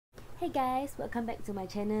Hey guys, welcome back to my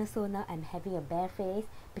channel. So now I'm having a bare face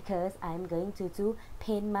because I'm going to do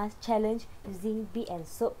paint mask challenge using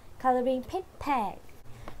b&soap coloring paint pack.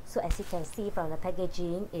 So as you can see from the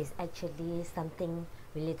packaging, is actually something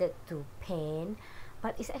related to paint,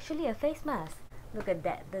 but it's actually a face mask. Look at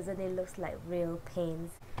that, doesn't it look like real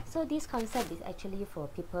paints? So this concept is actually for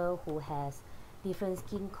people who has different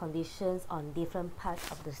skin conditions on different parts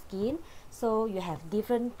of the skin. So you have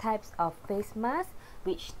different types of face masks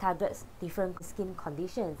which targets different skin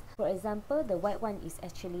conditions. For example, the white one is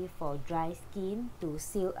actually for dry skin to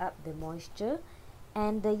seal up the moisture,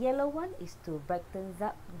 and the yellow one is to brighten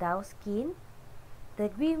up dull skin. The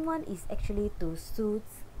green one is actually to soothe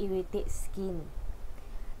irritated skin.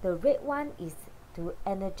 The red one is to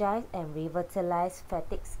energize and revitalize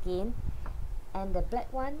fatigued skin, and the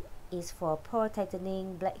black one is for pore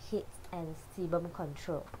tightening, blackheads and sebum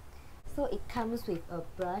control. So it comes with a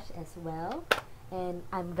brush as well, and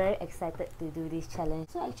I'm very excited to do this challenge.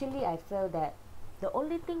 So actually I feel that the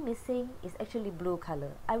only thing missing is actually blue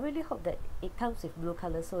color. I really hope that it comes with blue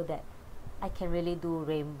color so that I can really do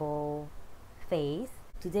rainbow face.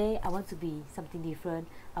 Today I want to be something different.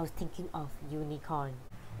 I was thinking of unicorn.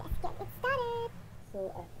 Let's get it started.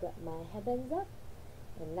 So I've got my headbands up,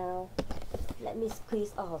 and now let me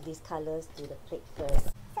squeeze all of these colors to the plate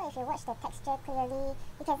first. So if you watch the texture clearly,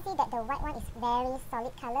 you can see that the white one is very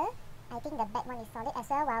solid color. I think the black one is solid as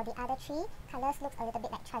well, while the other three colors looks a little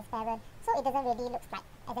bit like transparent. So it doesn't really look like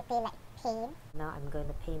exactly like paint. Now I'm going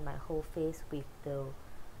to paint my whole face with the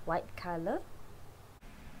white color.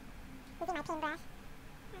 Using my paintbrush,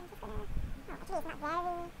 I'm just gonna... Oh, actually it's not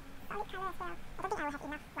very solid color as well. I don't think I will have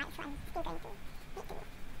enough white, so I'm still going to need to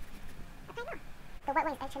apply more. The white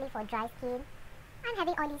one is actually for dry skin. I'm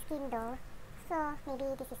having oily skin though, so maybe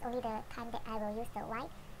this is only the time that I will use the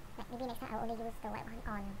white. Like maybe next time I will only use the white one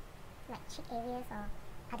on like cheek areas or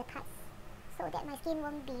other parts, so that my skin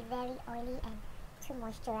won't be very oily and too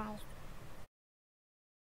moisturized.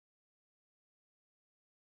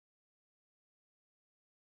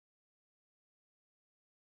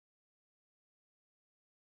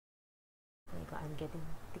 Oh my god, I'm getting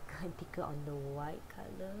thicker and thicker on the white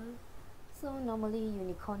color. So normally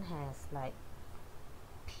unicorn has like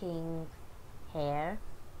pink hair,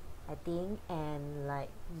 I think, and like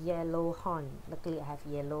yellow horn. Luckily I have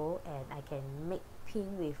yellow and I can make pink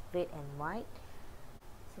with red and white.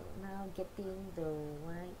 So now getting the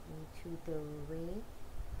white into the red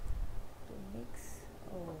to mix.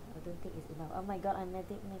 Oh, I don't think it's enough. Oh my god, I'm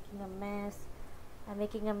making a mess. I'm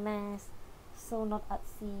making a mess. So not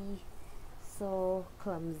artsy, so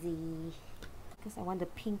clumsy. Because I want the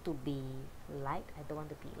pink to be light. I don't want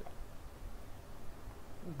to be like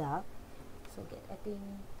dark. So adding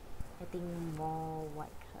more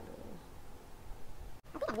white color.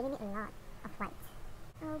 I think I really need a lot of white.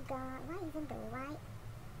 Oh god, why isn't the white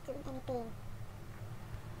doing anything?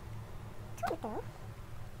 Too little.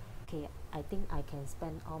 Okay, I think I can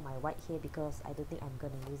spend all my white here because I don't think I'm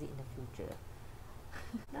gonna use it in the future.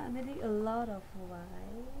 Now I'm adding a lot of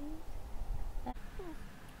white.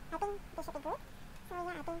 I think this should be good. So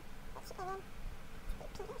yeah, I think it should even pink.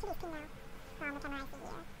 Actually it's pink now. From the camera I see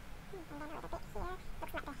here. And then a little bit here.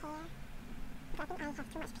 Looks like the hair. So I think I have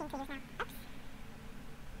too much pink to use now. Oops.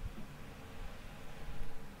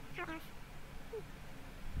 How else?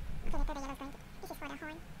 Okay, later the yellow's going to... This is for the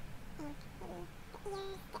horn. And maybe the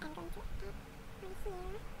ears that I'm going to add on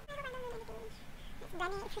here. I hope I don't ruin anything. Let's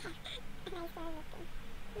blend it. Nicer looking.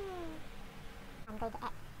 I'm going to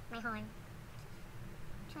add my horn.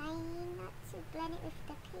 Trying not to blend it with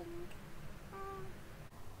the pink.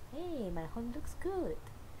 Hey, my horn looks good.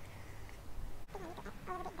 I think I need to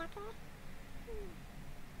add a little bit darker.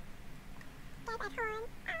 Get that horn.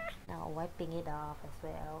 Now wiping it off as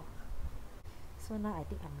well. So now I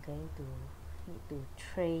think I'm going to need to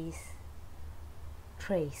trace.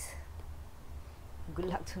 Good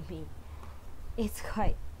luck to me. It's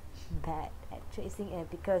quite bad at tracing it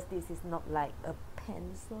because this is not like a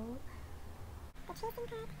pencil. The tracing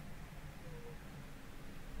part.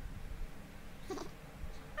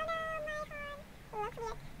 Oh no, my horn looks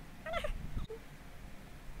weird. Oh no.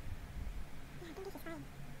 Yeah, I think this is fine.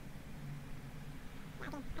 Yeah, I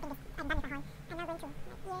think this, I'm done with the horn. I'm now going to my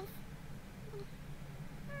ears.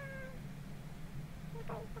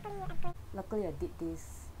 Luckily I did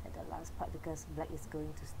this at the last part because black is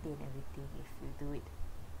going to stain everything if you do it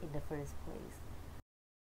in the first place.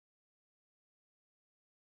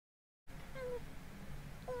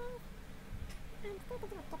 I'm still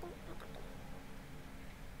thinking of getting a tattoo.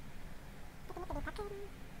 Getting it to be pattern.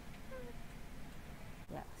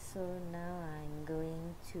 Yeah, so now I'm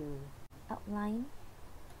going to outline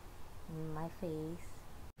my face.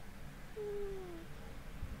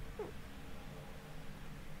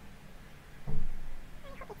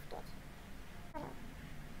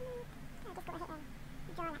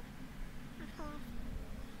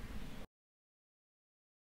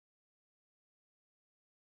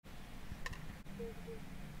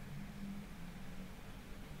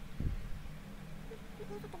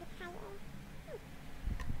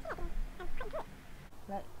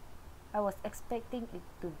 expecting it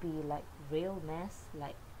to be like real mask,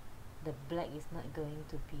 like the black is not going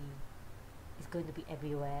to be, it's going to be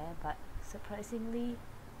everywhere, but surprisingly,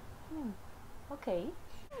 okay.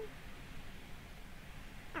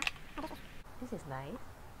 This is nice.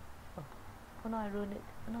 Oh no, I ruined it.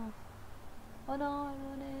 Oh no. Oh no, I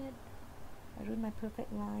ruined it. I ruined my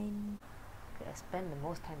perfect line. Okay, I spend the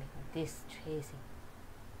most time in this tracing.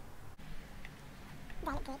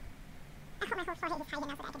 That looked good. I hope my whole forehead is high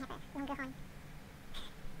enough so that I can have a longer horn.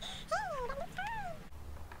 Hey, that looks fine!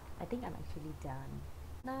 I think I'm actually done.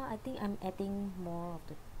 Now I think I'm adding more of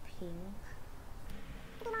the pink.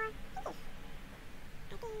 A bit more pinkish.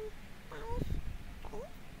 I think that is pretty.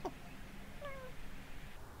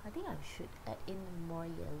 I think I should add in more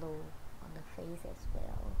yellow on the face as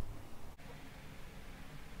well.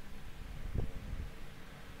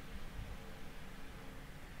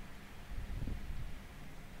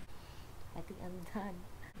 I think I'm done.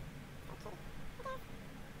 Okay. I guess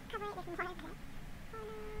cover it with more of that. Oh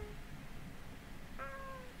no. Oh.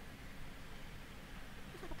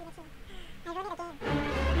 I have a bigger chin. I wrote it again.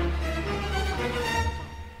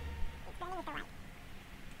 It's burning with the white.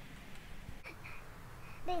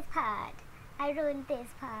 This part. I ruined this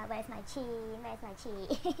part. Where's my chin? Where's my chin?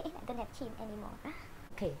 I don't have chin anymore.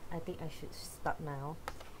 Okay, I think I should stop now.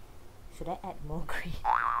 Should I add more green?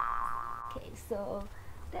 Okay, so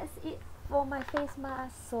that's it for my face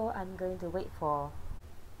mask. So I'm going to wait for,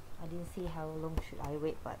 I didn't see how long should I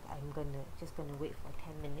wait, but I'm just gonna wait for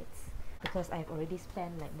 10 minutes because I've already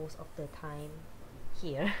spent like most of the time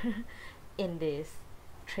here in this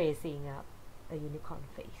tracing up a unicorn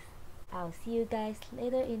face. I'll see you guys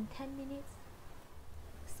later in 10 minutes.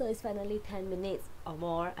 So it's finally 10 minutes or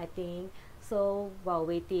more, I think. So while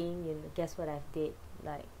waiting, you know, guess what I've did?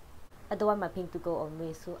 Like, I don't want my pink to go on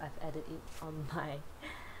me, so I've added it on my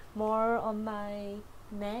more on my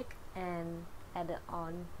neck and added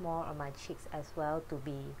on more on my cheeks as well to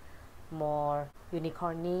be more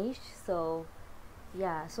unicornish. So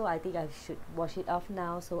yeah, so I think I should wash it off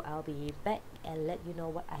now, so I'll be back and let you know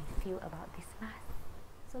what I feel about this mask.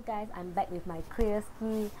 So guys, I'm back with my clear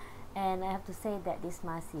skin, and I have to say that this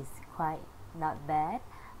mask is quite not bad,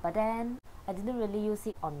 but then I didn't really use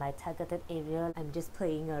it on my targeted area. I'm just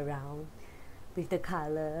playing around with the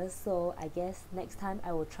colors, so I guess next time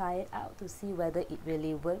I will try it out to see whether it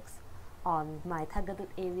really works on my targeted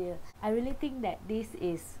area. I really think that this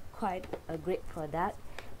is quite a great product.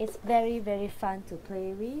 It's very fun to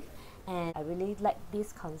play with, and I really like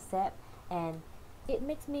this concept, and it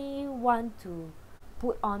makes me want to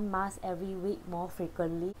put on masks every week more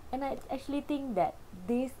frequently. And I actually think that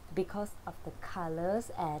this, because of the colors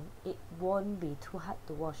and it won't be too hard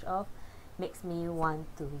to wash off, makes me want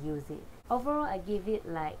to use it. Overall, I give it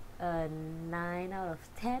like a 9 out of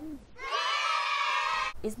 10.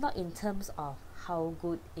 It's not in terms of how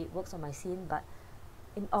good it works on my skin, but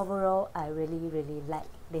in overall, I really like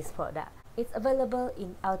this product. It's available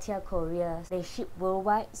in Altia Korea. They ship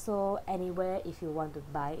worldwide, so anywhere if you want to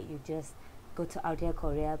buy it, you just go to Altia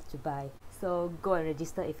Korea to buy. So go and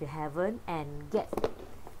register if you haven't and get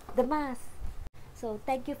the mask. So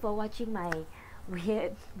thank you for watching my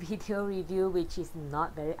weird video review, which is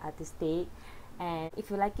not very artistic. And if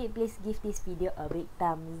you like it, please give this video a big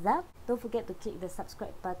thumbs up. Don't forget to click the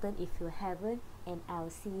subscribe button if you haven't, and I'll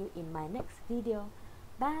see you in my next video.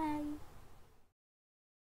 Bye!